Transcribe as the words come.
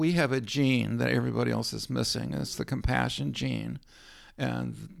We have a gene that everybody else is missing, and it's the compassion gene.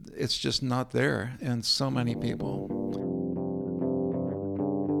 And it's just not there in so many people.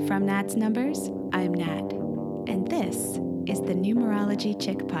 From Nat's Numbers, I'm Nat, and this is the Numerology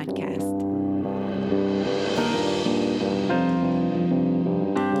Chick Podcast.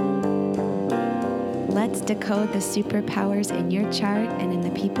 Let's decode the superpowers in your chart and in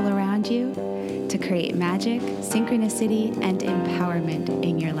the people around you to create magic, synchronicity, and empowerment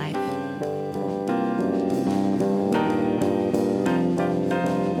in your life.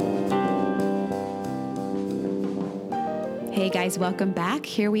 Hey guys, welcome back.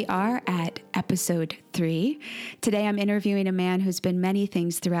 Here we are at episode 3. Today I'm interviewing a man who's been many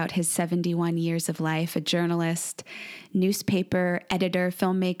things throughout his 71 years of life: a journalist, newspaper editor,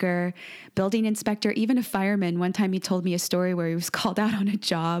 filmmaker, building inspector, even a fireman. One time he told me a story where he was called out on a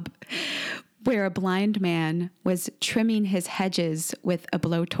job where a blind man was trimming his hedges with a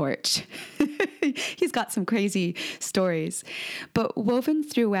blowtorch. He's got some crazy stories. But woven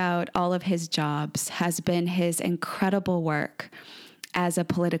throughout all of his jobs has been his incredible work as a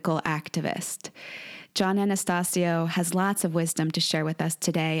political activist. John Anastasio has lots of wisdom to share with us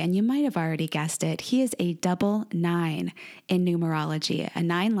today, and you might have already guessed it. He is a 9 in numerology, a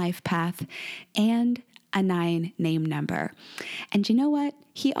 9 life path, and a 9 name number. And you know what?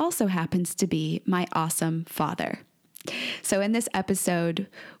 He also happens to be my awesome father. So in this episode,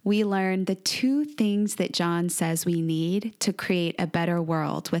 we learn the 2 things that John says we need to create a better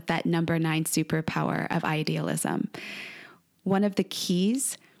world with that number 9 superpower of idealism. One of the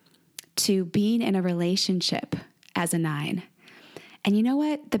keys to being in a relationship as a 9. And you know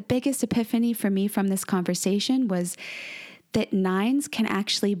what? The biggest epiphany for me from this conversation was that 9s can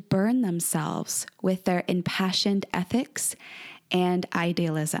actually burn themselves with their impassioned ethics and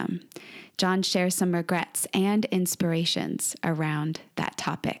idealism. John shares some regrets and inspirations around that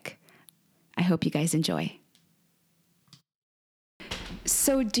topic. I hope you guys enjoy.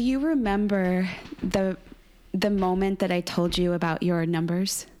 So do you remember the moment that I told you about your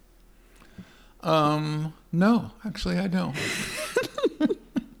numbers? No, actually I don't.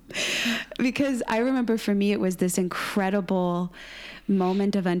 Because I remember for me, it was this incredible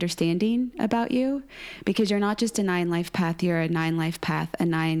moment of understanding about you, because you're not just a 9 life path, you're a 9 life path, a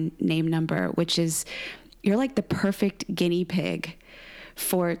 9 name number, which is, you're like the perfect guinea pig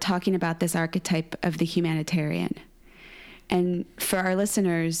for talking about this archetype of the humanitarian. And for our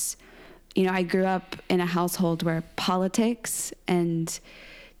listeners, you know, I grew up in a household where politics and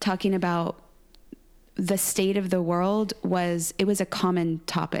talking about the state of the world was a common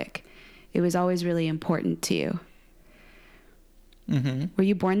topic. It was always really important to you. Mm-hmm. Were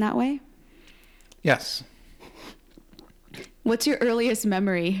you born that way? Yes. What's your earliest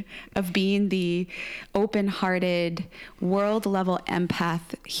memory of being the open-hearted, world-level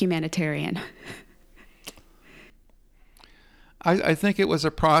empath humanitarian? I think it was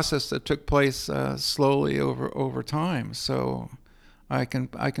a process that took place slowly over time. So I can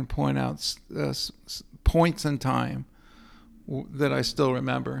point out points in time that I still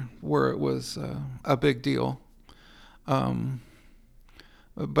remember where it was a big deal.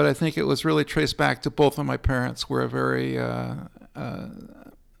 But I think it was really traced back to both of my parents. Were very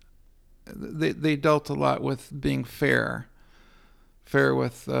they dealt a lot with being fair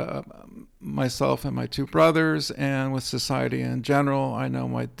with myself and my 2 brothers, and with society in general. I know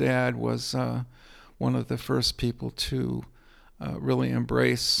my dad was one of the first people to really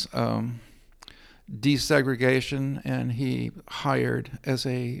embrace desegregation, and he hired, as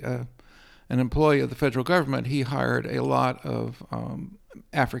an employee of the federal government, he hired a lot of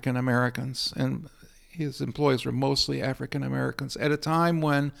African Americans, and his employees were mostly African Americans at a time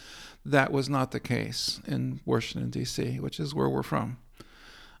when that was not the case in Washington, D.C., which is where we're from.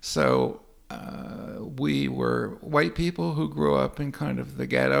 So we were white people who grew up in kind of the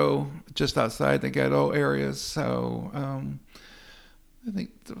ghetto, just outside the ghetto areas. So I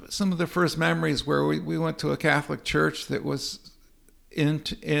think some of the first memories where we went to a Catholic church that was in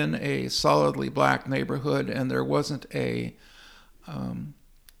a solidly black neighborhood, and there wasn't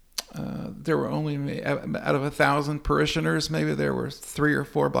there were only, out of 1,000 parishioners, maybe there were 3 or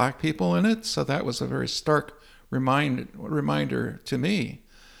 4 black people in it. So that was a very stark reminder to me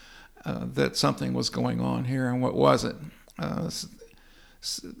that something was going on here, and what was it?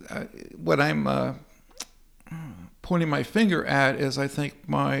 What I'm pointing my finger at is, I think,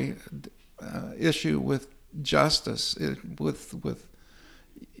 my issue with justice, with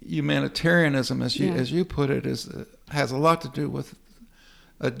humanitarianism, as you put it, has a lot to do with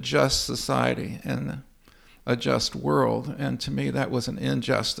a just society and a just world. And to me, that was an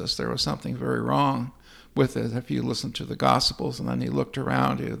injustice. There was something very wrong with it. If you listened to the Gospels and then you looked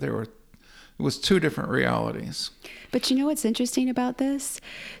around you, it was two different realities. But you know what's interesting about this?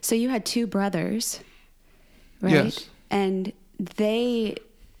 So you had two brothers, right? Yes. And they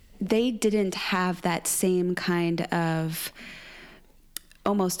didn't have that same kind of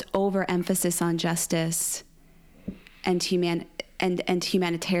almost overemphasis on justice and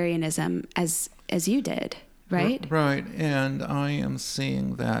humanitarianism as you did, right? Right. And I am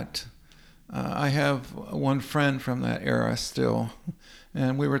seeing that. I have one friend from that era still,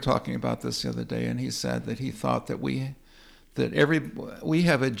 and we were talking about this the other day, and he said that he thought that we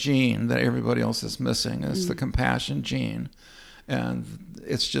have a gene that everybody else is missing. It's the compassion gene, and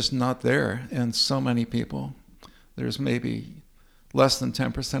it's just not there in so many people. There's maybe less than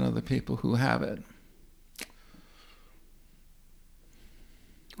 10% of the people who have it.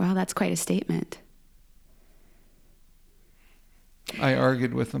 Wow, that's quite a statement. I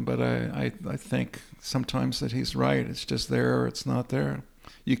argued with him, but I think sometimes that he's right. It's just there or it's not there.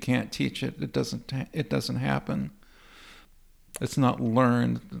 You can't teach it. It doesn't happen. It's not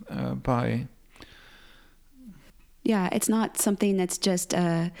learned by. Yeah, it's not something that's just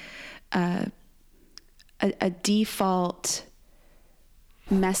a default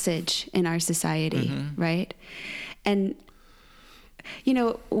message in our society, right? And you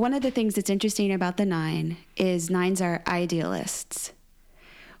know, one of the things that's interesting about the nine is nines are idealists,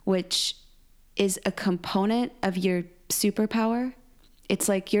 which is a component of your superpower. It's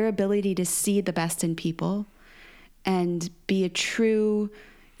like your ability to see the best in people and be a true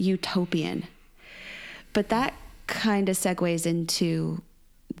utopian. But that kind of segues into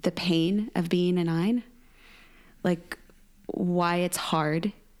the pain of being a nine, like why it's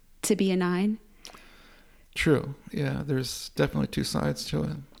hard to be a nine. True. Yeah, there's definitely two sides to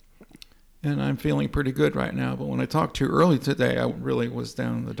it. And I'm feeling pretty good right now. But when I talked to you early today, I really was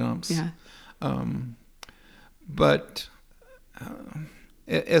down in the dumps. Yeah. But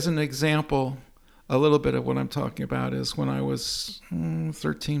as an example, a little bit of what I'm talking about is when I was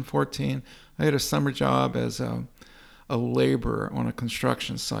 13, 14, I had a summer job as a laborer on a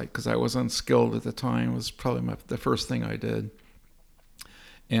construction site because I was unskilled at the time. It was probably the first thing I did.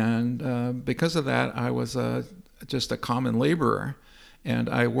 And because of that, I was just a common laborer. And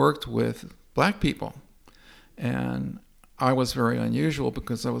I worked with black people. And I was very unusual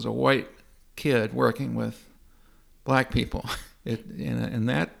because I was a white kid working with black people. In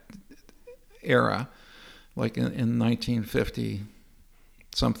that era, like in 1950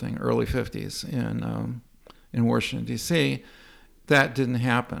 something, early 50s in Washington, D.C., that didn't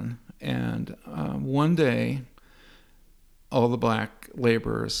happen. And one day, all the black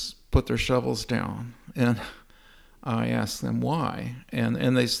laborers put their shovels down, and I asked them why,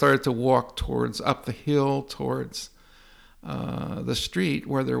 and they started to walk up the hill towards the street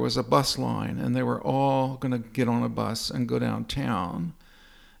where there was a bus line, and they were all going to get on a bus and go downtown,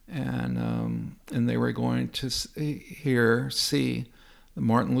 and they were going to see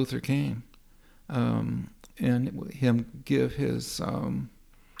Martin Luther King, and him give his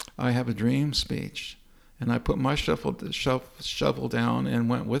 "I Have a Dream" speech. And I put my shovel down and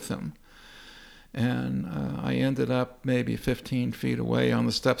went with him. And I ended up maybe 15 feet away on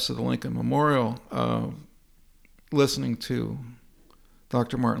the steps of the Lincoln Memorial listening to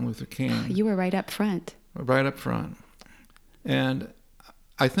Dr. Martin Luther King. You were right up front. Right up front. And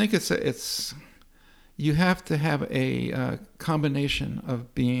I think it's you have to have a combination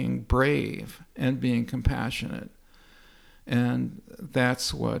of being brave and being compassionate. And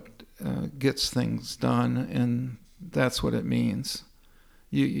that's what gets things done, and that's what it means.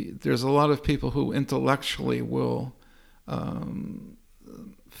 There's a lot of people who intellectually will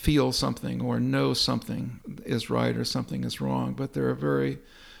feel something or know something is right or something is wrong, but there are very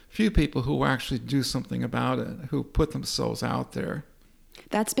few people who actually do something about it, who put themselves out there.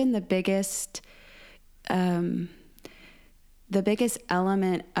 That's been the biggest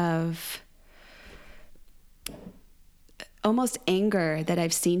element of almost anger that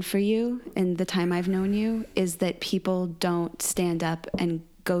I've seen for you in the time I've known you is that people don't stand up and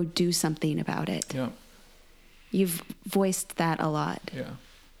go do something about it. Yeah. You've voiced that a lot. Yeah.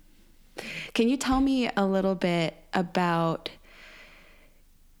 Can you tell me a little bit about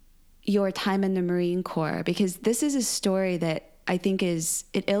your time in the Marine Corps? Because this is a story that I think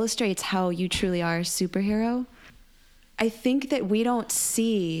it illustrates how you truly are a superhero. I think that we don't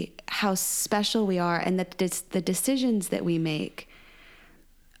see how special we are, and that the decisions that we make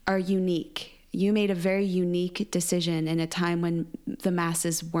are unique. You made a very unique decision in a time when the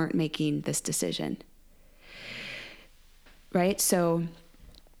masses weren't making this decision. Right? So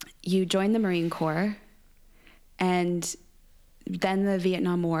you joined the Marine Corps, and then the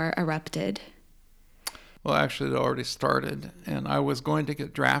Vietnam War erupted. Well, actually, it already started, and I was going to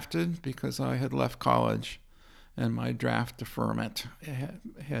get drafted because I had left college, and my draft deferment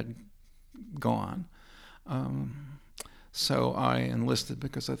had gone. Um, so I enlisted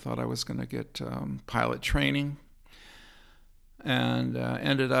because I thought I was going to get pilot training, and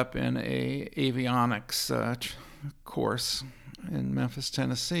ended up in a avionics course in Memphis,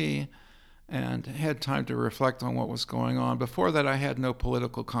 Tennessee, and had time to reflect on what was going on. Before that, I had no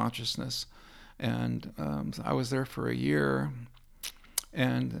political consciousness, and I was there for a year,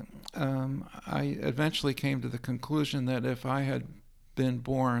 and I eventually came to the conclusion that if I had been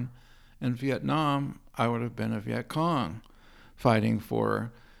born in Vietnam, I would have been a Viet Cong fighting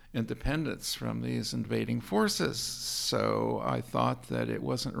for independence from these invading forces. So I thought that it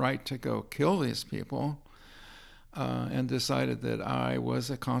wasn't right to go kill these people, and decided that I was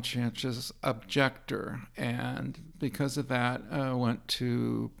a conscientious objector. And because of that, I went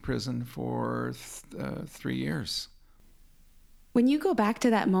to prison for 3 years. When you go back to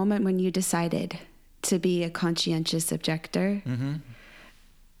that moment when you decided to be a conscientious objector, Mm-hmm.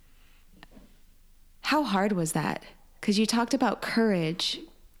 how hard was that? Because you talked about courage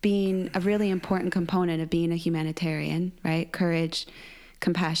being a really important component of being a humanitarian, right? Courage,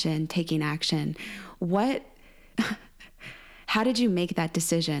 compassion, taking action. How did you make that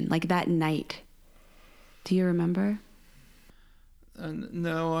decision, like that night? Do you remember?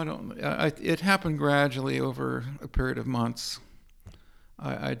 No, I don't. It happened gradually over a period of months.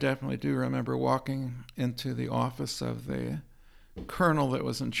 I definitely do remember walking into the office of the colonel that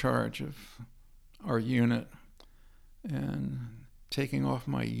was in charge of our unit and taking off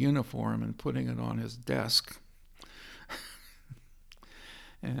my uniform and putting it on his desk.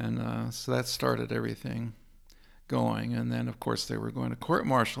 And so that started everything going. And then, of course, they were going to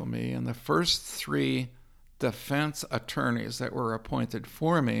court-martial me. And the first 3 defense attorneys that were appointed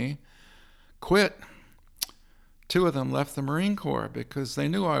for me quit. 2 of them left the Marine Corps because they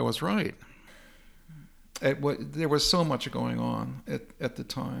knew I was right. There was so much going on at the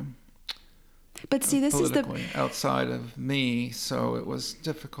time. But see, this is politically outside of me, so it was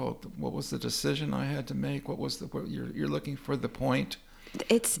difficult. What was the decision I had to make? What you're looking for the point?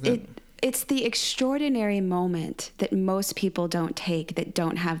 It's the extraordinary moment that most people don't take, that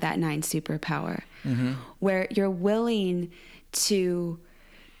don't have that 9 superpower, Mm-hmm. where you're willing to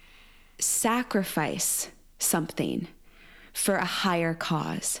sacrifice something for a higher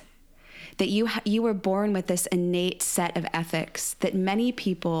cause. That you were born with this innate set of ethics that many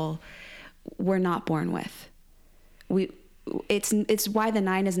people were not born with. It's why the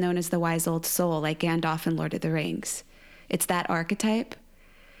 9 is known as the wise old soul, like Gandalf in Lord of the Rings. It's that archetype.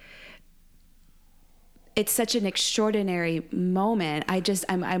 It's such an extraordinary moment.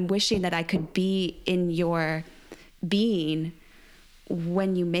 I'm wishing that I could be in your being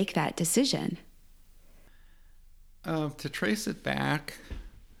when you make that decision. To trace it back,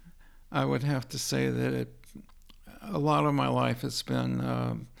 I would have to say that a lot of my life has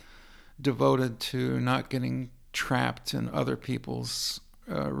been devoted to not getting trapped in other people's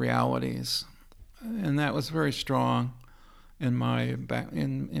realities, and that was very strong in my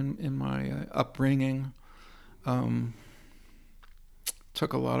upbringing.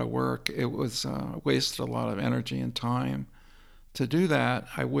 Took a lot of work. It was wasted a lot of energy and time to do that.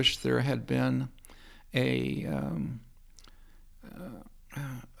 I wish there had been a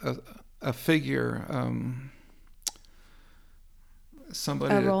figure,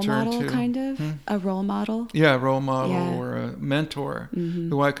 somebody A role to turn model, to. kind of? A role model? Yeah, a role model Yeah. or a mentor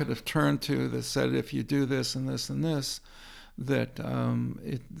who I could have turned to that said, if you do this and this and this, that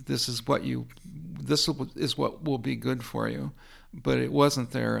this is what will be good for you. But it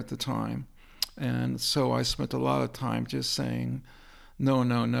wasn't there at the time. And so I spent a lot of time just saying,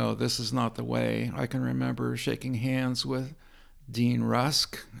 no, this is not the way. I can remember shaking hands with Dean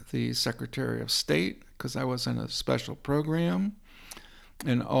Rusk, the Secretary of State, because I was in a special program.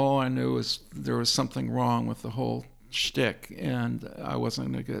 And all I knew was there was something wrong with the whole shtick, and I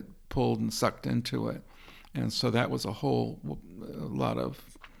wasn't going to get pulled and sucked into it. And so that was a lot of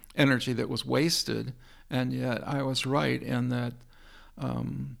energy that was wasted, and yet I was right in that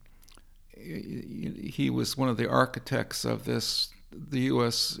he was one of the architects of this. The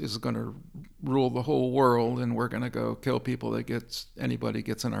U.S. is going to rule the whole world, and we're going to go kill people anybody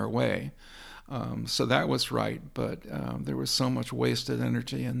gets in our way. So that was right, but there was so much wasted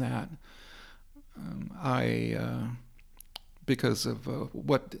energy in that. Because of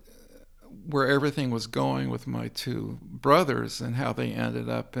where everything was going with my 2 brothers and how they ended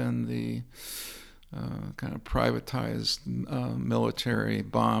up in the kind of privatized military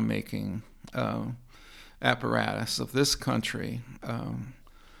bomb-making apparatus of this country.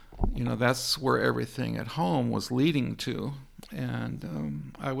 that's where everything at home was leading to.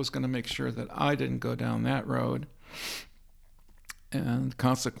 And I was going to make sure that I didn't go down that road. And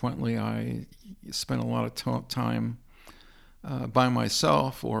consequently, I spent a lot of time by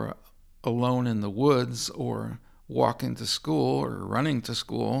myself or alone in the woods or walking to school or running to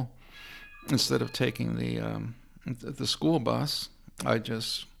school instead of taking the school bus. I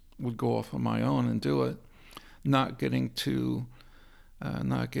just would go off on my own and do it, not getting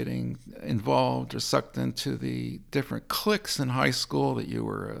involved or sucked into the different cliques in high school that you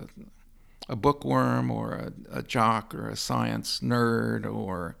were a bookworm or a jock or a science nerd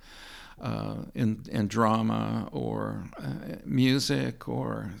or in drama or music.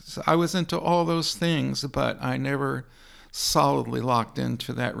 So I was into all those things, but I never solidly locked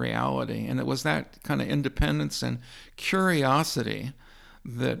into that reality. And it was that kind of independence and curiosity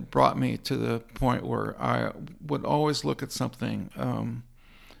that brought me to the point where I would always look at something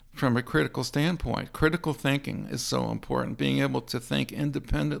from a critical standpoint. Critical thinking is so important, being able to think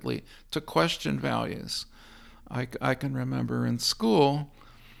independently, to question values. I can remember in school,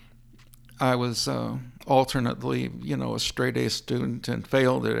 I was alternately, a straight A student and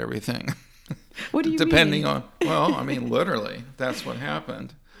failed at everything. What do you Depending mean? on, well, I mean, literally, that's what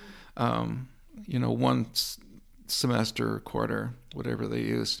happened. One semester, quarter, whatever they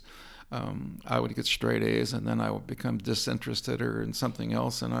used, I would get straight A's, and then I would become disinterested or in something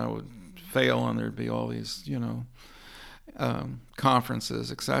else, and I would fail, and there'd be all these,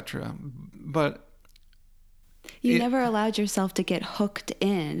 conferences, etc. But You never allowed yourself to get hooked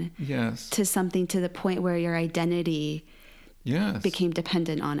in yes, to something to the point where your identity yes, became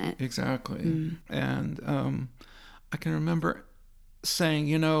dependent on it. exactly. And I can remember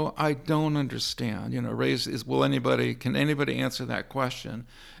saying, I don't understand. Can anybody answer that question?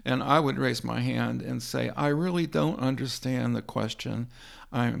 And I would raise my hand and say, I really don't understand the question.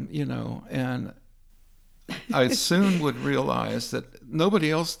 And I soon would realize that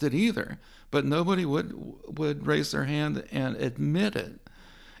nobody else did either, but nobody would raise their hand and admit it.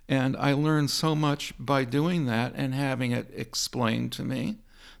 And I learned so much by doing that and having it explained to me,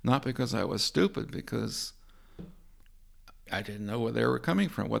 not because I was stupid, because I didn't know where they were coming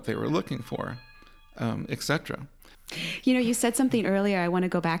from, what they were looking for, etc. You said something earlier I want to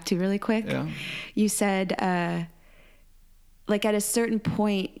go back to really quick. Yeah. You said, like at a certain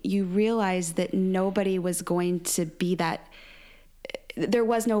point, you realized that nobody was going to be that. There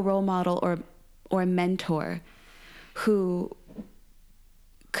was no role model or mentor who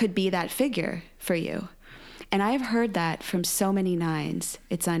could be that figure for you. And I've heard that from so many nines.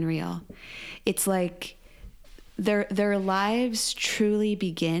 It's unreal. It's like their lives truly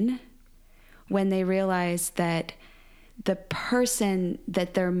begin when they realize that the person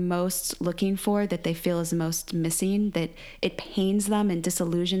that they're most looking for, that they feel is most missing, that it pains them and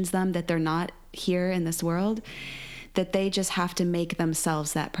disillusions them that they're not here in this world, that they just have to make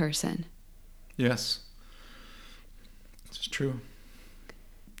themselves that person. Yes. It's true.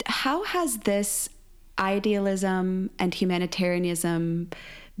 How has this idealism and humanitarianism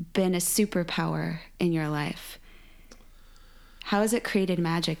been a superpower in your life? How has it created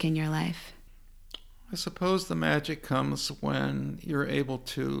magic in your life? I suppose the magic comes when you're able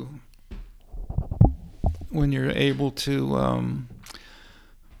to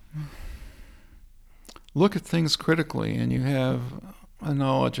look at things critically, and you have a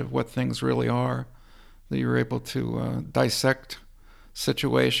knowledge of what things really are, that you're able to dissect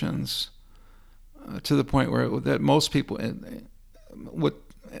situations to the point where that most people,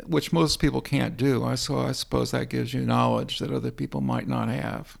 which most people can't do. I suppose that gives you knowledge that other people might not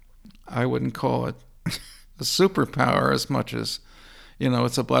have. I wouldn't call it a superpower as much as,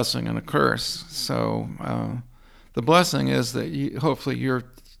 it's a blessing and a curse. So the blessing is that hopefully you're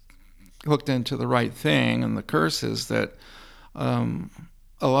hooked into the right thing, and the curse is that a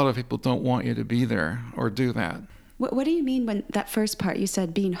lot of people don't want you to be there or do that. What do you mean when that first part you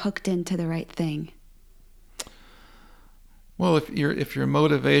said being hooked into the right thing? Well, if your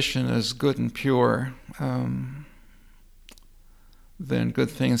motivation is good and pure, then good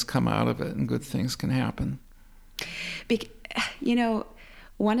things come out of it and good things can happen.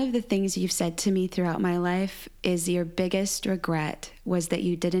 One of the things you've said to me throughout my life is your biggest regret was that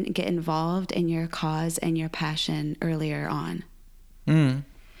you didn't get involved in your cause and your passion earlier on. Mm.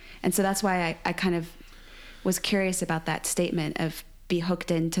 And so that's why I kind of was curious about that statement of be hooked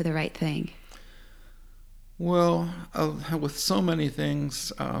into the right thing. Well, with so many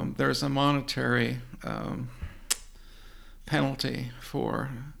things, there's a monetary penalty for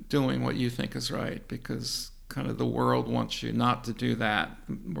doing what you think is right, because kind of the world wants you not to do that.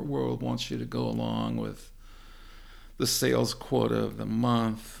 The world wants you to go along with the sales quota of the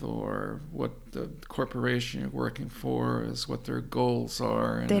month or what the corporation you're working for is, what their goals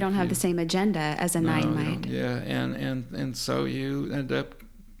are. And they don't have the same agenda as a 9 might. Yeah, and so you end up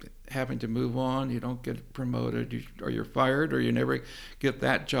having to move on. You don't get promoted, or you're fired, or you never get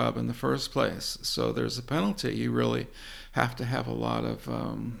that job in the first place. So there's a penalty. You really have to have a lot of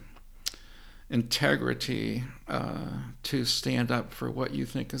integrity to stand up for what you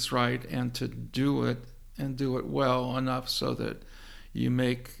think is right, and to do it, and do it well enough so that you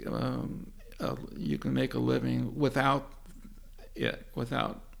you can make a living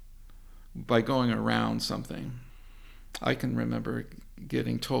by going around something. I can remember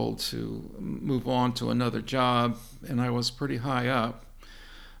getting told to move on to another job, and I was pretty high up,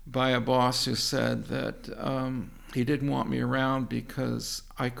 by a boss who said that he didn't want me around because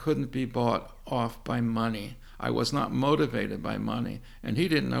I couldn't be bought off by money. I was not motivated by money, and he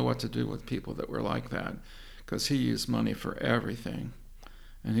didn't know what to do with people that were like that, because he used money for everything,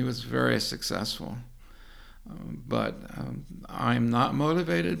 and he was very successful. But I'm not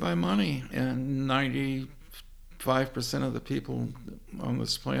motivated by money, and 95% of the people on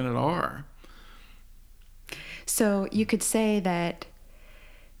this planet are. So you could say that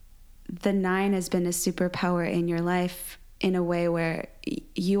the 9 has been a superpower in your life in a way where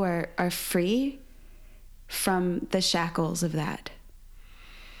you are free from the shackles of that.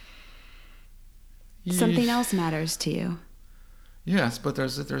 Something else matters to you. Yes, but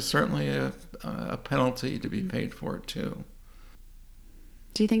there's certainly a penalty to be paid for it too.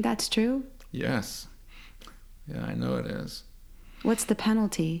 Do you think that's true? Yes. Yeah, I know it is. What's the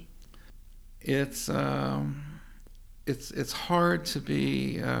penalty? It's hard to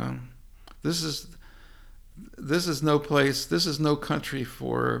be. This is no place. This is no country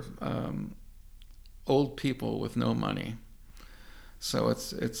for old people with no money. So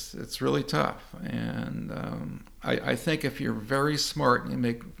it's really tough, and I think if you're very smart and you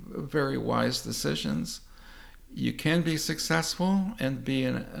make very wise decisions, you can be successful and be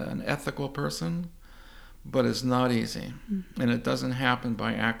an ethical person, but it's not easy. Mm-hmm. And it doesn't happen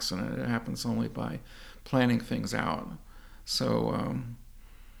by accident. It happens only by planning things out. So,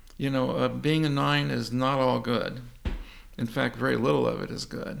 being a 9 is not all good. In fact, very little of it is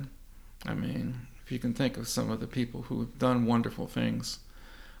good. I mean, if you can think of some of the people who have done wonderful things.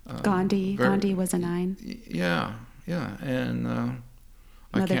 Gandhi was a 9. Yeah. And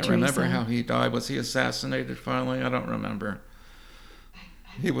I can't remember how he died. Was he assassinated finally? I don't remember.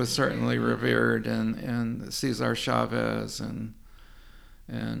 He was certainly revered, and Cesar Chavez and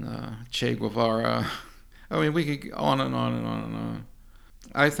Che Guevara. I mean, we could go on and on and on and on.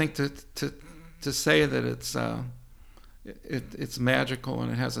 I think to say that it's magical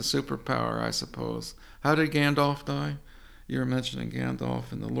and it has a superpower, I suppose. How did Gandalf die? You were mentioning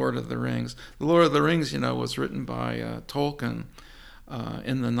Gandalf in The Lord of the Rings. The Lord of the Rings, was written by Tolkien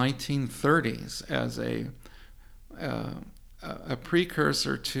in the 1930s as a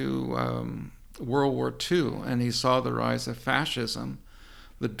precursor to World War II, and he saw the rise of fascism,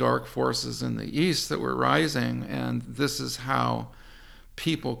 the dark forces in the East that were rising, and this is how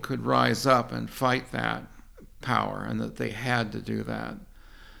people could rise up and fight that power, and that they had to do that.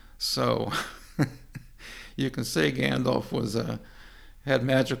 So you can say Gandalf had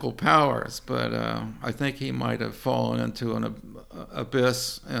magical powers, but I think he might have fallen into an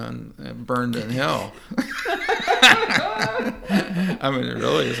abyss and burned in hell. I mean, it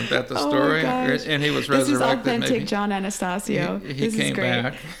really isn't that the story? And he was resurrected. This is authentic, maybe. John Anastasio. He came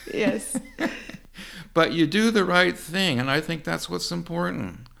back. Yes. But you do the right thing, and I think that's what's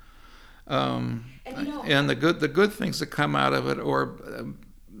important. And the good things that come out of it, or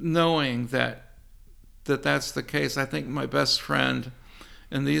knowing that's the case. I think my best friend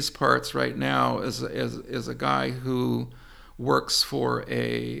in these parts right now is a guy who works for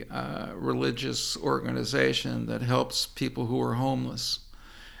a religious organization that helps people who are homeless,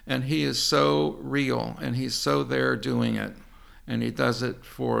 and he is so real, and he's so there doing it, and he does it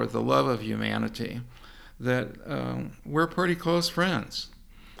for the love of humanity, that we're pretty close friends.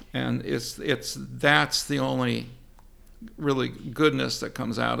 And that's the only really goodness that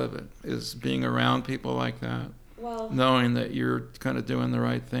comes out of it, is being around people like that. Well, knowing that you're kind of doing the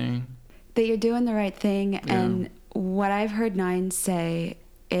right thing. That you're doing the right thing. Yeah. And what I've heard 9s say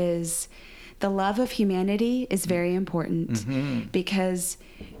is the love of humanity is very important, mm-hmm. because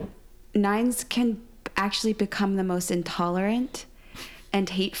 9s can actually become the most intolerant and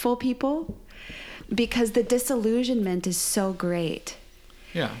hateful people because the disillusionment is so great.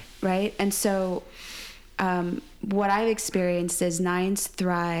 Yeah. Right? And so what I've experienced is 9s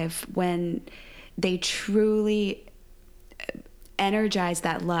thrive when they truly energize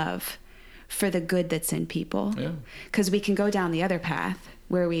that love for the good that's in people. Yeah. Because we can go down the other path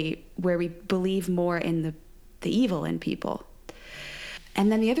where we believe more in the evil in people.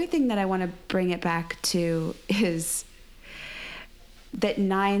 And then the other thing that I want to bring it back to is that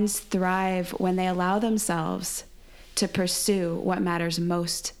nines thrive when they allow themselves to pursue what matters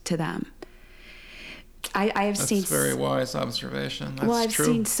most to them. I have seen... That's a very wise observation. That's well, I've true.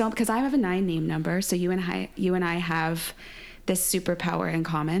 seen so... because I have a 9 name number, so you and I have this superpower in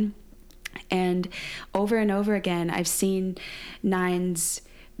common. And over again, I've seen 9s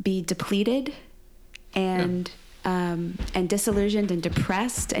be depleted and disillusioned and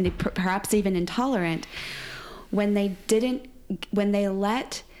depressed and perhaps even intolerant when they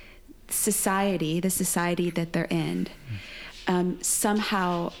let society, the society that they're in,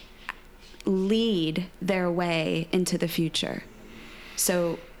 somehow lead their way into the future.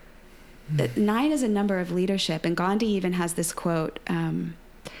 So the 9 is a number of leadership, and Gandhi even has this quote,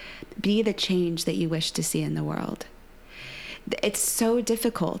 be the change that you wish to see in the world. It's so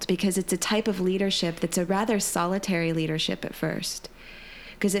difficult because it's a type of leadership that's a rather solitary leadership at first,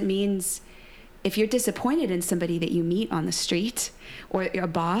 because it means if you're disappointed in somebody that you meet on the street, or your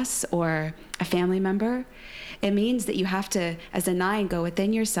boss or a family member, it means that you have to, as a 9, go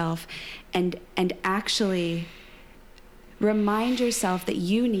within yourself and actually remind yourself that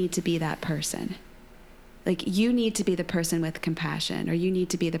you need to be that person. Like, you need to be the person with compassion, or you need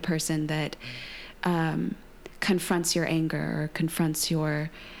to be the person that confronts your anger or confronts your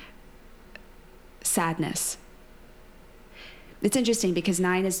sadness. It's interesting because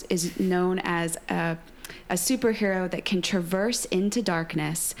 9 is known as a superhero that can traverse into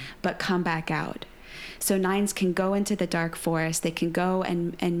darkness but come back out. So 9s can go into the dark forest, they can go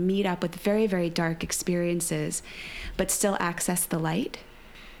and meet up with very, very dark experiences, but still access the light.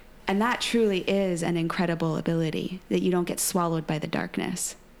 And that truly is an incredible ability, that you don't get swallowed by the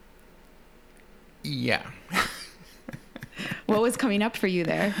darkness. Yeah. What was coming up for you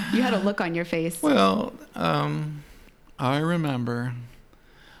there? You had a look on your face. Well, I remember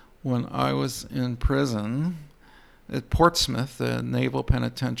when I was in prison at Portsmouth, the Naval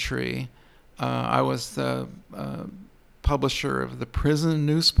Penitentiary. I was the publisher of the prison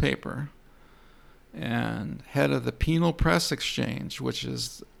newspaper and head of the Penal Press Exchange, which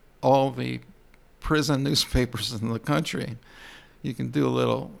is all the prison newspapers in the country. You can do a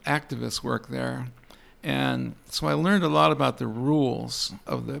little activist work there. And so I learned a lot about the rules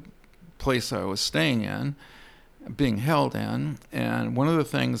of the place I was staying in, being held in. And one of the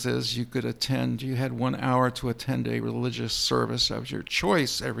things is you had 1 hour to attend a religious service of your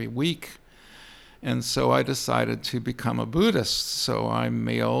choice every week. And so I decided to become a Buddhist. So I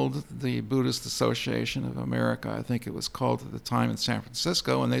mailed the Buddhist Association of America, I think it was called at the time, in San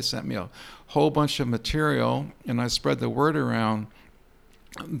Francisco, and they sent me a whole bunch of material, and I spread the word around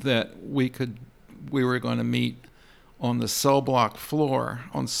that we were going to meet on the cell block floor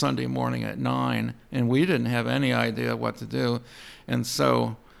on Sunday morning at 9, and we didn't have any idea what to do. And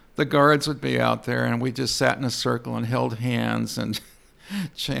so the guards would be out there, and we just sat in a circle and held hands and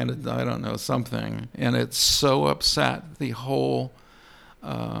chanted, I don't know, something. And it so upset the whole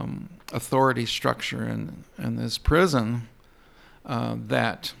authority structure in this prison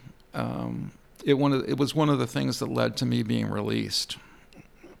that it was one of the things that led to me being released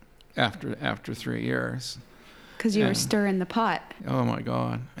after 3 years. Because you were stirring the pot. Oh my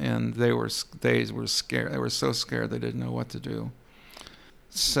God! And they were scared. They were so scared they didn't know what to do.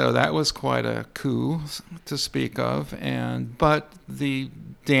 So that was quite a coup to speak of, but the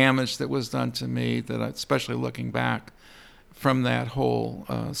damage that was done to me, especially looking back from that whole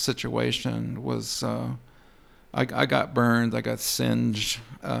situation, was I got burned, I got singed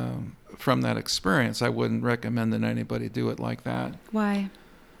from that experience. I wouldn't recommend that anybody do it like that. Why?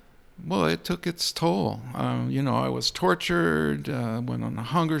 Well, it took its toll. I was tortured, went on a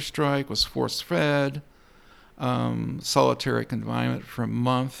hunger strike, was force-fed. Solitary confinement for a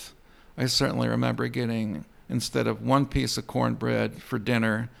month. I certainly remember getting, instead of 1 piece of cornbread for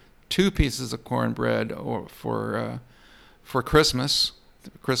dinner, 2 pieces of cornbread for Christmas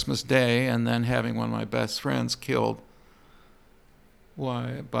Day, and then having one of my best friends killed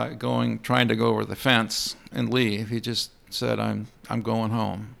by trying to go over the fence and leave. He just said, "I'm going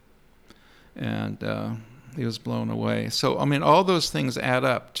home," and he was blown away. So I mean, all those things add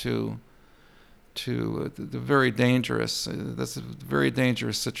up to the very dangerous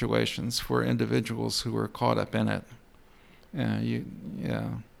situations for individuals who are caught up in it.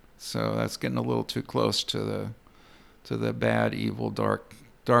 So that's getting a little too close to the bad, evil,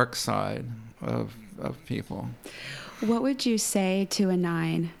 dark side of people. What would you say to a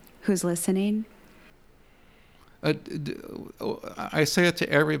 9 who's listening? I say it to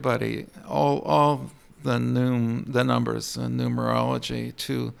everybody, all the numbers and numerology.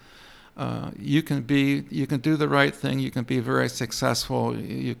 You can do the right thing. You can be very successful.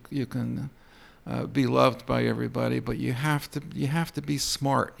 You can be loved by everybody, but you have to be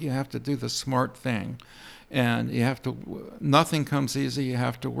smart. You have to do the smart thing, and you have to. Nothing comes easy. You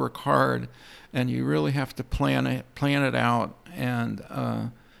have to work hard, and you really have to plan it out,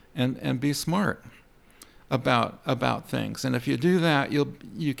 and be smart about things. And if you do that,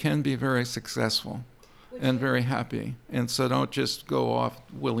 you can be very successful and very happy. And so don't just go off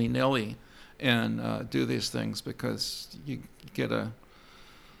willy-nilly and do these things because you get a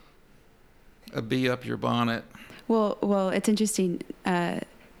bee up your bonnet. Well, it's interesting.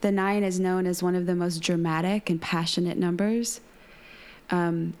 The 9 is known as one of the most dramatic and passionate numbers.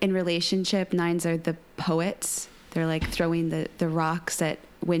 In relationship, 9s are the poets. They're like throwing the rocks at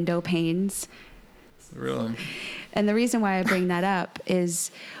window panes. Really? And the reason why I bring that up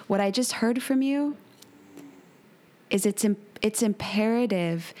is what I just heard from you is it's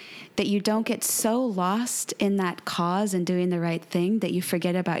imperative that you don't get so lost in that cause and doing the right thing that you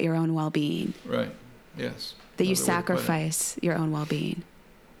forget about your own well-being. Right. Yes. That you sacrifice your own well-being.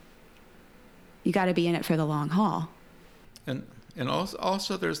 You got to be in it for the long haul. And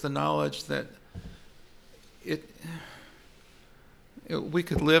also there's the knowledge that we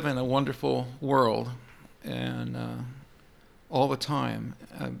could live in a wonderful world and all the time,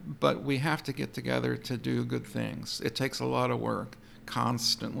 but we have to get together to do good things. It takes a lot of work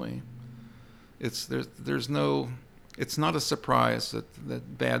constantly. It's not a surprise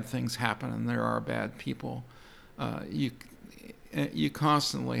that bad things happen and there are bad people. You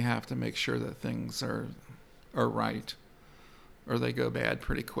constantly have to make sure that things are right, or they go bad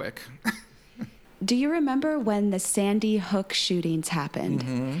pretty quick. Do you remember when the Sandy Hook shootings happened?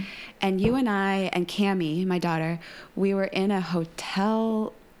 Mm-hmm. And you and I and Cammie, my daughter, we were in a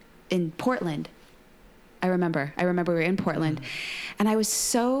hotel in Portland. I remember we were in Portland. Mm-hmm. And I was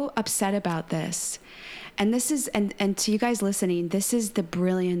so upset about this. And this is, and to you guys listening, this is the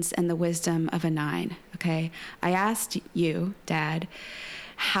brilliance and the wisdom of a 9, okay? I asked you, Dad,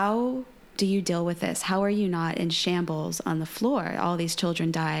 how do you deal with this? How are you not in shambles on the floor? All these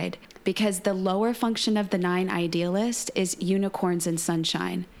children died. Because the lower function of the 9 idealist is unicorns and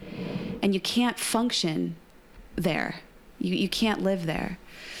sunshine. And you can't function there. You can't live there.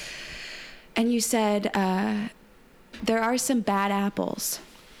 And you said, there are some bad apples.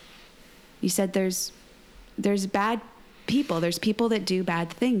 You said there's bad people. There's people that do bad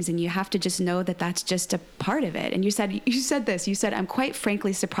things, and you have to just know that that's just a part of it. And you said this. You said, I'm quite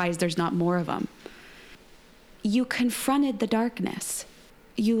frankly surprised there's not more of them. You confronted the darkness.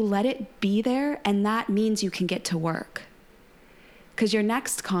 You let it be there, and that means you can get to work. Because your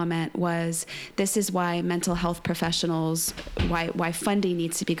next comment was, this is why mental health professionals, why funding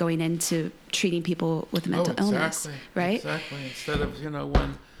needs to be going into treating people with mental illness, right? Exactly. Instead of,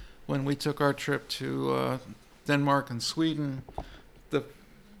 when we took our trip to Denmark and Sweden, the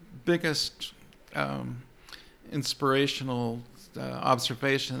biggest inspirational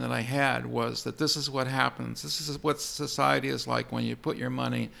observation that I had was that this is what happens. This is what society is like when you put your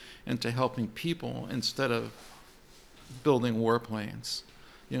money into helping people instead of building warplanes.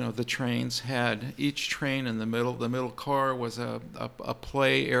 The trains had each train in the middle car was a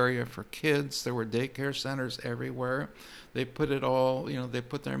play area for kids. There were daycare centers everywhere. They put it all, they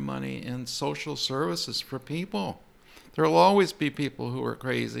put their money in social services for people. There will always be people who are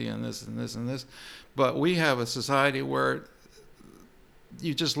crazy and this and this and this, but we have a society where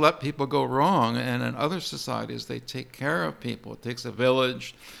you just let people go wrong, and in other societies they take care of people. It takes a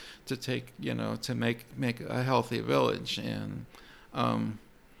village to make a healthy village, and that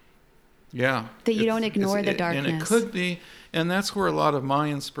you don't ignore the darkness. And it could be, and that's where a lot of my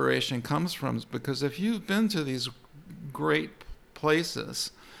inspiration comes from, because if you've been to these great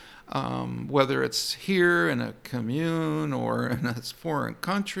places, whether it's here in a commune or in a foreign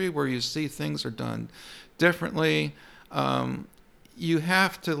country where you see things are done differently, you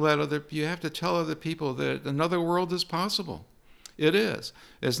have to tell other people that another world is possible. It is.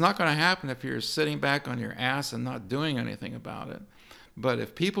 It's not going to happen if you're sitting back on your ass and not doing anything about it. But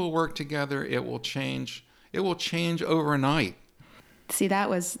if people work together, it will change. It will change overnight. See,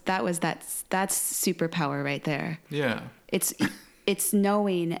 that's superpower right there. Yeah. It's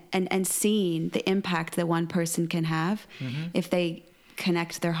knowing and seeing the impact that one person can have if they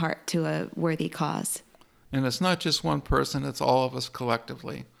connect their heart to a worthy cause. And it's not just one person, it's all of us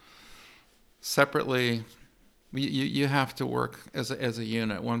collectively. Separately, you have to work as a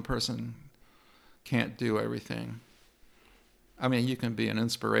unit. One person can't do everything. I mean, you can be an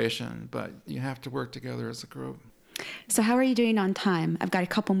inspiration, but you have to work together as a group. So how are you doing on time? I've got a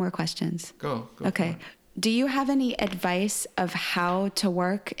couple more questions. Go. Okay. Do you have any advice of how to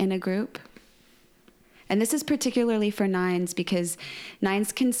work in a group? And this is particularly for nines because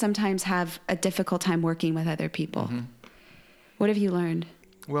nines can sometimes have a difficult time working with other people. Mm-hmm. What have you learned?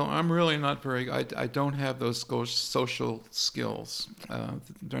 Well, I'm really not I don't have those social skills.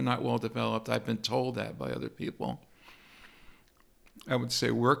 They're not well developed. I've been told that by other people. I would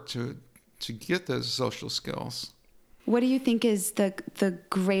say work to get those social skills. What do you think is the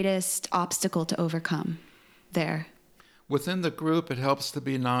greatest obstacle to overcome there? Within the group, it helps to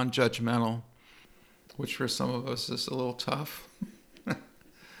be non-judgmental, which for some of us is a little tough.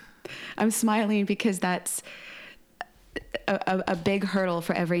 I'm smiling because that's a big hurdle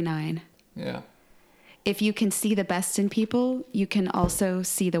for every nine. Yeah. If you can see the best in people, you can also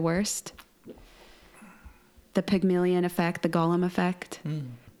see the worst. The Pygmalion effect, the Gollum effect.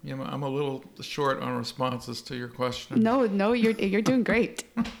 You know, I'm a little short on responses to your question. No, you're doing great.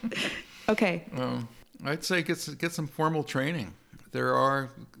 Okay. I'd say get some formal training. There are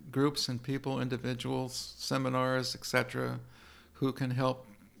groups and people, individuals, seminars, etc., who can help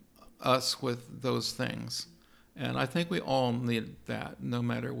us with those things. And I think we all need that, no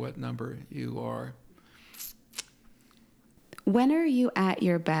matter what number you are. When are you at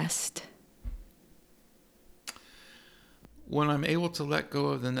your best? When I'm able to let go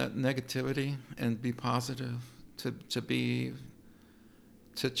of the negativity and be positive,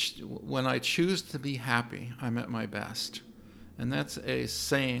 when I choose to be happy, I'm at my best. And that's a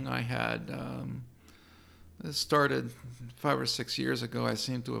saying I had. It started 5 or 6 years ago. I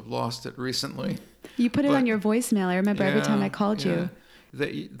seem to have lost it recently. You put it on your voicemail. I remember every time I called you.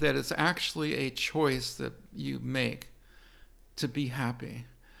 That it's actually a choice that you make to be happy.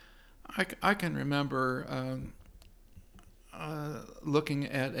 I can remember looking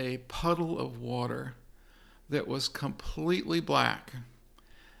at a puddle of water that was completely black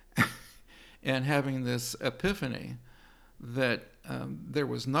and having this epiphany that there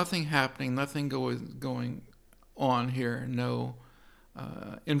was nothing happening, nothing going on here, no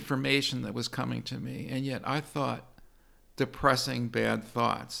information that was coming to me, and yet I thought depressing, bad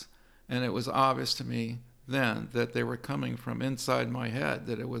thoughts, and it was obvious to me then that they were coming from inside my head.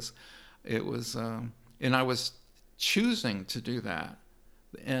 That it was, and I was choosing to do that,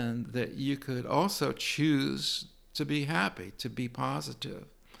 and that you could also choose to be happy, to be positive.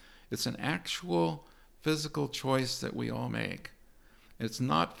 It's an actual physical choice that we all make. It's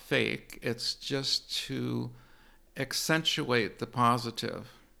not fake. It's just to accentuate the positive.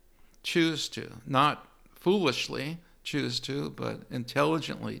 Choose to, not foolishly choose to, but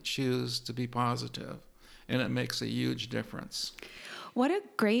intelligently choose to be positive. And it makes a huge difference. What a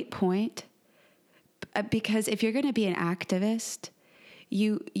great point. Because if you're going to be an activist,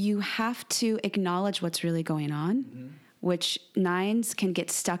 you have to acknowledge what's really going on, mm-hmm. which nines can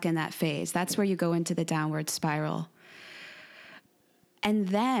get stuck in that phase. That's where you go into the downward spiral. And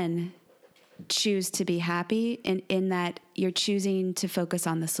then choose to be happy in that you're choosing to focus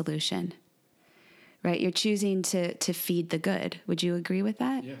on the solution, right? You're choosing to feed the good. Would you agree with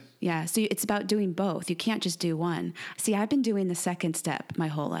that? Yes. Yeah. So it's about doing both. You can't just do one. See, I've been doing the second step my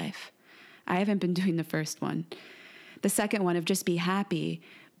whole life. I haven't been doing the first one. The second one of just be happy,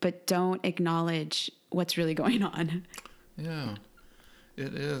 but don't acknowledge what's really going on. Yeah,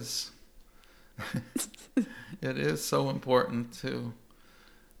 it is. It is so important to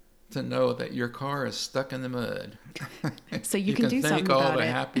know that your car is stuck in the mud. So you can do something about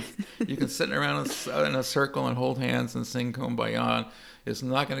it. You can sit around in a circle and hold hands and sing Kumbaya. It's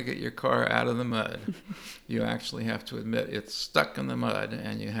not going to get your car out of the mud. You actually have to admit it's stuck in the mud,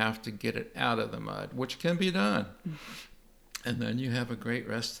 and you have to get it out of the mud, which can be done. And then you have a great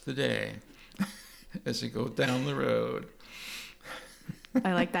rest of the day as you go down the road.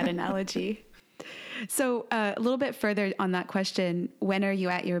 I like that analogy. So a little bit further on that question, when are you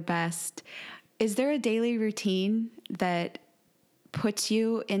at your best? Is there a daily routine that puts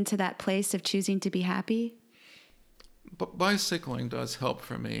you into that place of choosing to be happy? But bicycling does help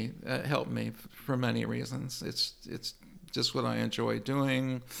me for many reasons. It's just what I enjoy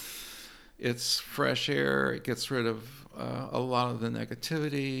doing. It's fresh air. It gets rid of a lot of the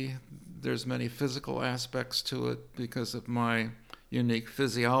negativity. There's many physical aspects to it because of my unique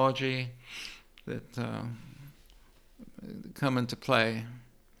physiology that come into play.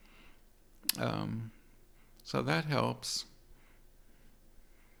 So that helps.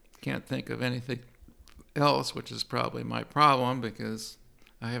 Can't think of anything else, which is probably my problem because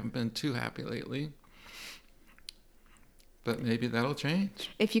I haven't been too happy lately. But maybe that'll change.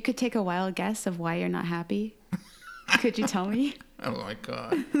 If you could take a wild guess of why you're not happy, could you tell me? Oh my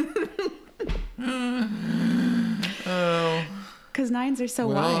God. Because nines are so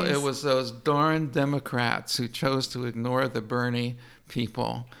Well, wise. it was those darn Democrats who chose to ignore the Bernie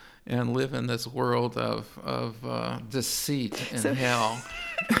people and live in this world of deceit and So, hell,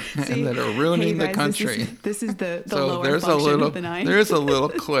 see, and that are hey ruining the guys, country. this is the So lower function of the nine. there's a little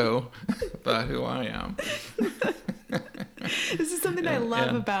clue about who I am. This is something I love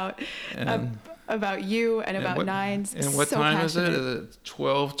and about you and about nines. And what so time passionate. is it? It's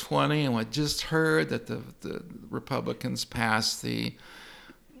 12:20, and I just heard that the Republicans passed the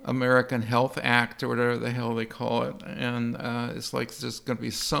American Health Act or whatever the hell they call it, and it's like there's going to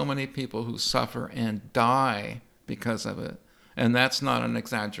be so many people who suffer and die because of it, and that's not an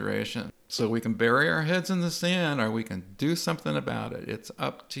exaggeration. So we can bury our heads in the sand, or we can do something about it. It's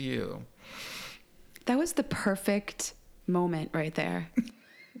up to you. That was the perfect moment right there.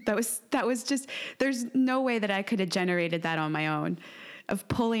 That was just, there's no way that I could have generated that on my own, of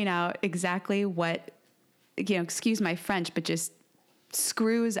pulling out exactly what, excuse my French, but just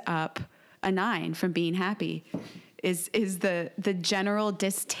screws up a nine from being happy is the general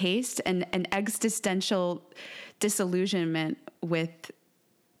distaste and an existential disillusionment with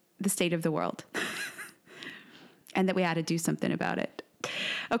the state of the world and that we had to do something about it.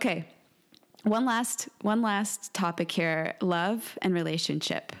 Okay. One last topic here, love and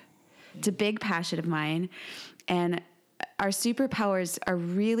relationship. It's a big passion of mine, and our superpowers are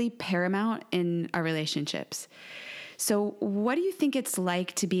really paramount in our relationships. So what do you think it's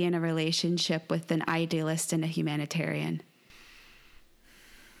like to be in a relationship with an idealist and a humanitarian?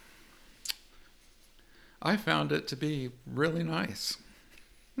 I found it to be really nice.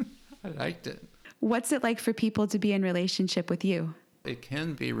 I liked it. What's it like for people to be in relationship with you? It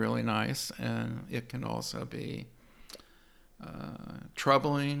can be really nice, and it can also be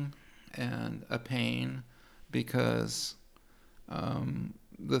troubling and a pain, because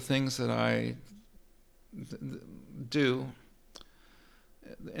the things that I do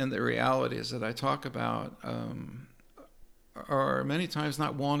and the realities that I talk about are many times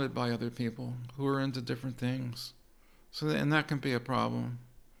not wanted by other people who are into different things. And that can be a problem.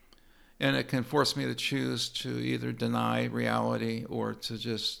 And it can force me to choose to either deny reality or to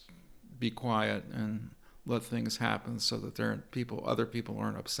just be quiet and let things happen so that other people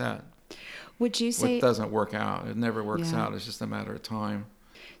aren't upset. Would you say it doesn't work out? It never works Yeah. out. It's just a matter of time.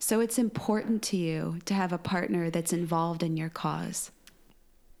 So it's important to you to have a partner that's involved in your cause?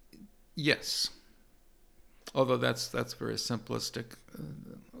 Yes. Although that's a very simplistic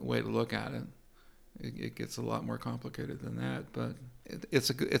way to look at it. It gets a lot more complicated than that, but it's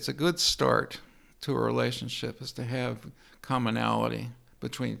a good start to a relationship, is to have commonality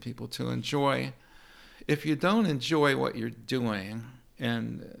between people to enjoy. If you don't enjoy what you're doing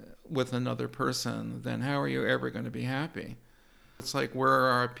and with another person, then how are you ever going to be happy? It's like, where are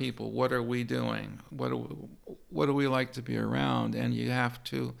our people? What are we doing? What do we like to be around? And you have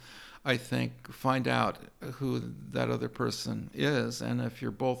to, I think, find out who that other person is. And if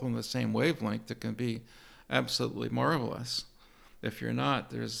you're both on the same wavelength, it can be absolutely marvelous. If you're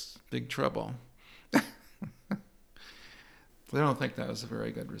not, there's big trouble. I don't think that was a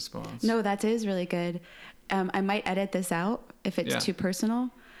very good response. No, that is really good. I might edit this out if it's too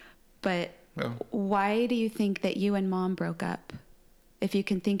personal, but why do you think that you and Mom broke up? If you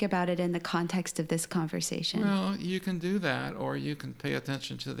can think about it in the context of this conversation. Well, you can do that, or you can pay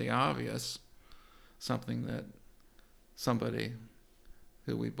attention to the obvious, something that somebody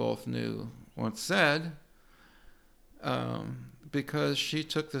who we both knew once said, because she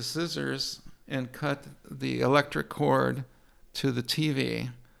took the scissors and cut the electric cord to the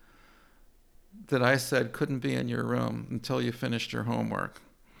TV that I said couldn't be in your room until you finished your homework.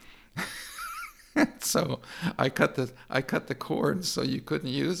 So I cut the cord so you couldn't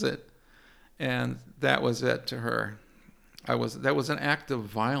use it, and that was it to her. That was an act of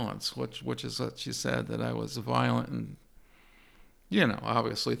violence, which is what she said, that I was violent, and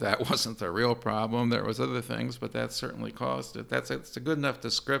obviously that wasn't the real problem. There was other things, but that certainly caused it. It's a good enough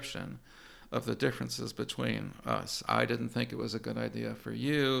description of the differences between us. I didn't think it was a good idea for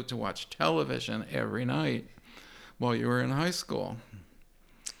you to watch television every night while you were in high school.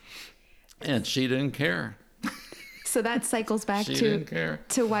 And she didn't care. So that cycles back to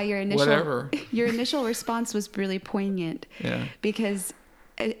why your initial response was really poignant. Yeah. Because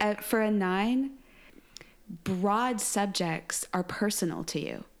for a 9, broad subjects are personal to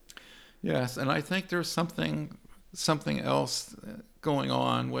you. Yes, and I think there's something else going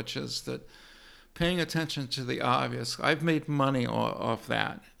on, which is that paying attention to the obvious. I've made money off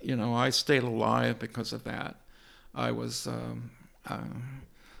that. I stayed alive because of that. I was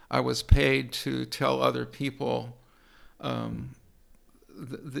paid to tell other people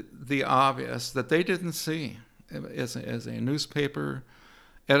the obvious that they didn't see. as a newspaper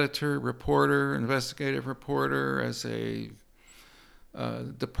editor, reporter, investigative reporter, as a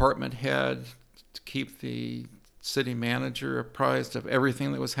department head to keep the city manager apprised of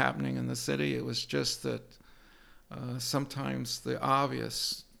everything that was happening in the city. It was just that sometimes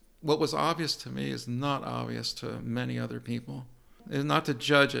what was obvious to me is not obvious to many other people. It's not to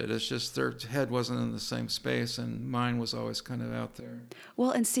judge it, it's just their head wasn't in the same space and mine was always kind of out there. Well,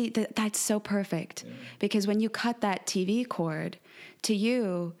 and see, that's so perfect. Yeah. Because when you cut that TV cord, to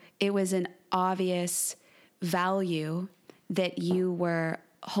you, it was an obvious value that you were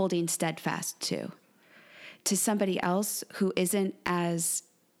holding steadfast to. To somebody else who isn't as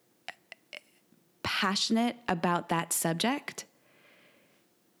passionate about that subject,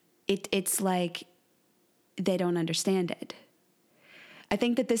 it's like they don't understand it. I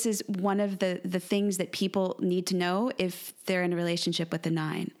think that this is one of the things that people need to know if they're in a relationship with a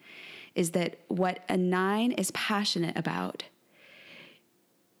 9, is that what a 9 is passionate about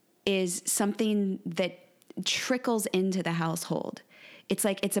is something that trickles into the household. It's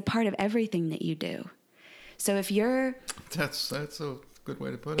like it's a part of everything that you do. So if you're... That's a good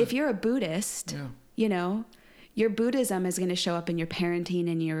way to put it. If you're a Buddhist, your Buddhism is going to show up in your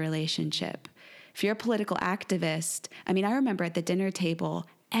parenting and your relationship. If you're a political activist, I remember at the dinner table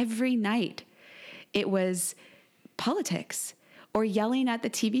every night, it was politics or yelling at the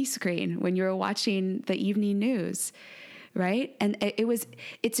TV screen when you were watching the evening news, right? And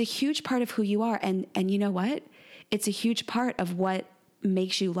it's a huge part of who you are. And you know what? It's a huge part of what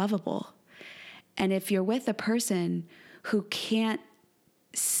makes you lovable. And if you're with a person who can't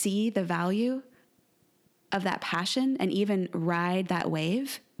see the value of that passion and even ride that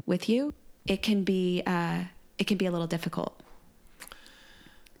wave with you, it can be a little difficult.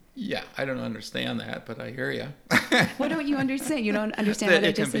 Yeah, I don't understand that, but I hear you. What don't you understand? You don't understand what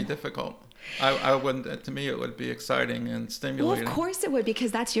I just said? It can be difficult. I wouldn't. To me, it would be exciting and stimulating. Well, of course it would,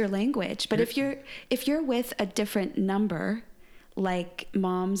 because that's your language. But if you're with a different number, like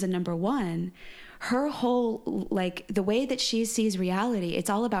Mom's a number 1, her whole, like, the way that she sees reality, it's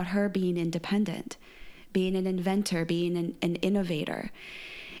all about her being independent, being an inventor, being an innovator.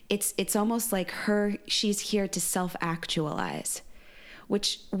 It's almost like she's here to self-actualize,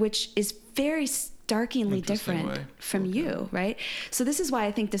 which is very starkly different from you, right? So this is why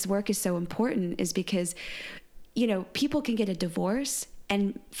I think this work is so important, is because, people can get a divorce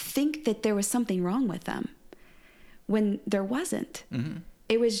and think that there was something wrong with them when there wasn't. Mm-hmm.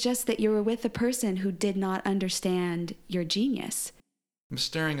 It was just that you were with a person who did not understand your genius. I'm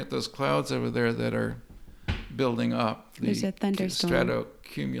staring at those clouds over there that are building up. There's a thunderstorm.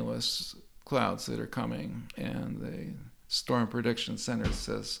 Stratocumulus clouds that are coming, and the Storm Prediction Center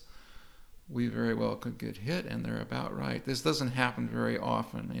says we very well could get hit, and they're about right. This doesn't happen very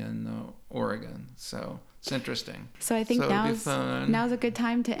often in Oregon, so it's interesting. So I think now's a good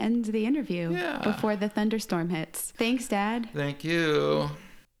time to end the interview before the thunderstorm hits. Thanks, Dad. Thank you.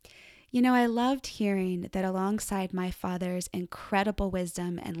 I loved hearing that alongside my father's incredible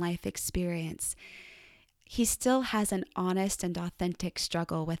wisdom and life experience, he still has an honest and authentic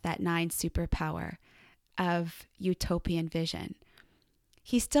struggle with that 9 superpower of utopian vision.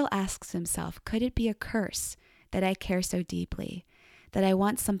 He still asks himself, could it be a curse that I care so deeply, that I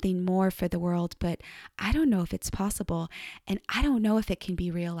want something more for the world, but I don't know if it's possible, and I don't know if it can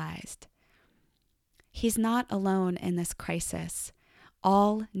be realized. He's not alone in this crisis.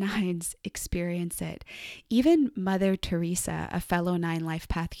 All 9s experience it. Even Mother Teresa, a fellow 9 Life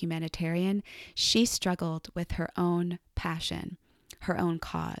Path humanitarian, she struggled with her own passion, her own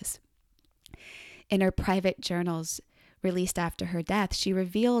cause. In her private journals released after her death, she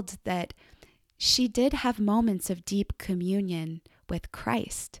revealed that she did have moments of deep communion with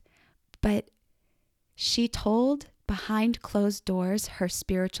Christ, but she told behind closed doors her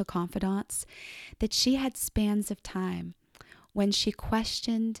spiritual confidants that she had spans of time when she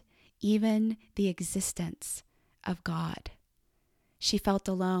questioned even the existence of God. She felt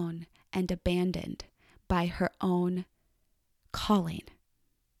alone and abandoned by her own calling.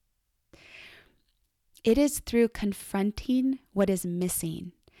 It is through confronting what is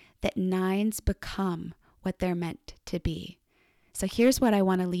missing that 9s become what they're meant to be. So here's what I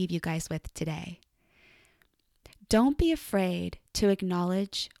want to leave you guys with today. Don't be afraid to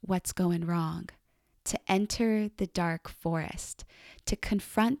acknowledge what's going wrong, to enter the dark forest, to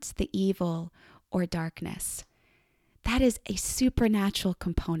confront the evil or darkness. That is a supernatural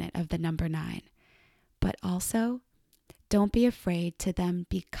component of the number 9. But also, don't be afraid to then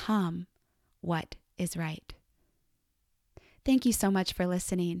become what is right. Thank you so much for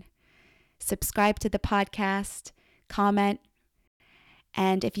listening. Subscribe to the podcast, comment,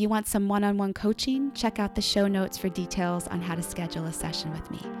 And if you want some one-on-one coaching, check out the show notes for details on how to schedule a session with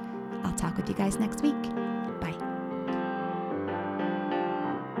me. I'll talk with you guys next week.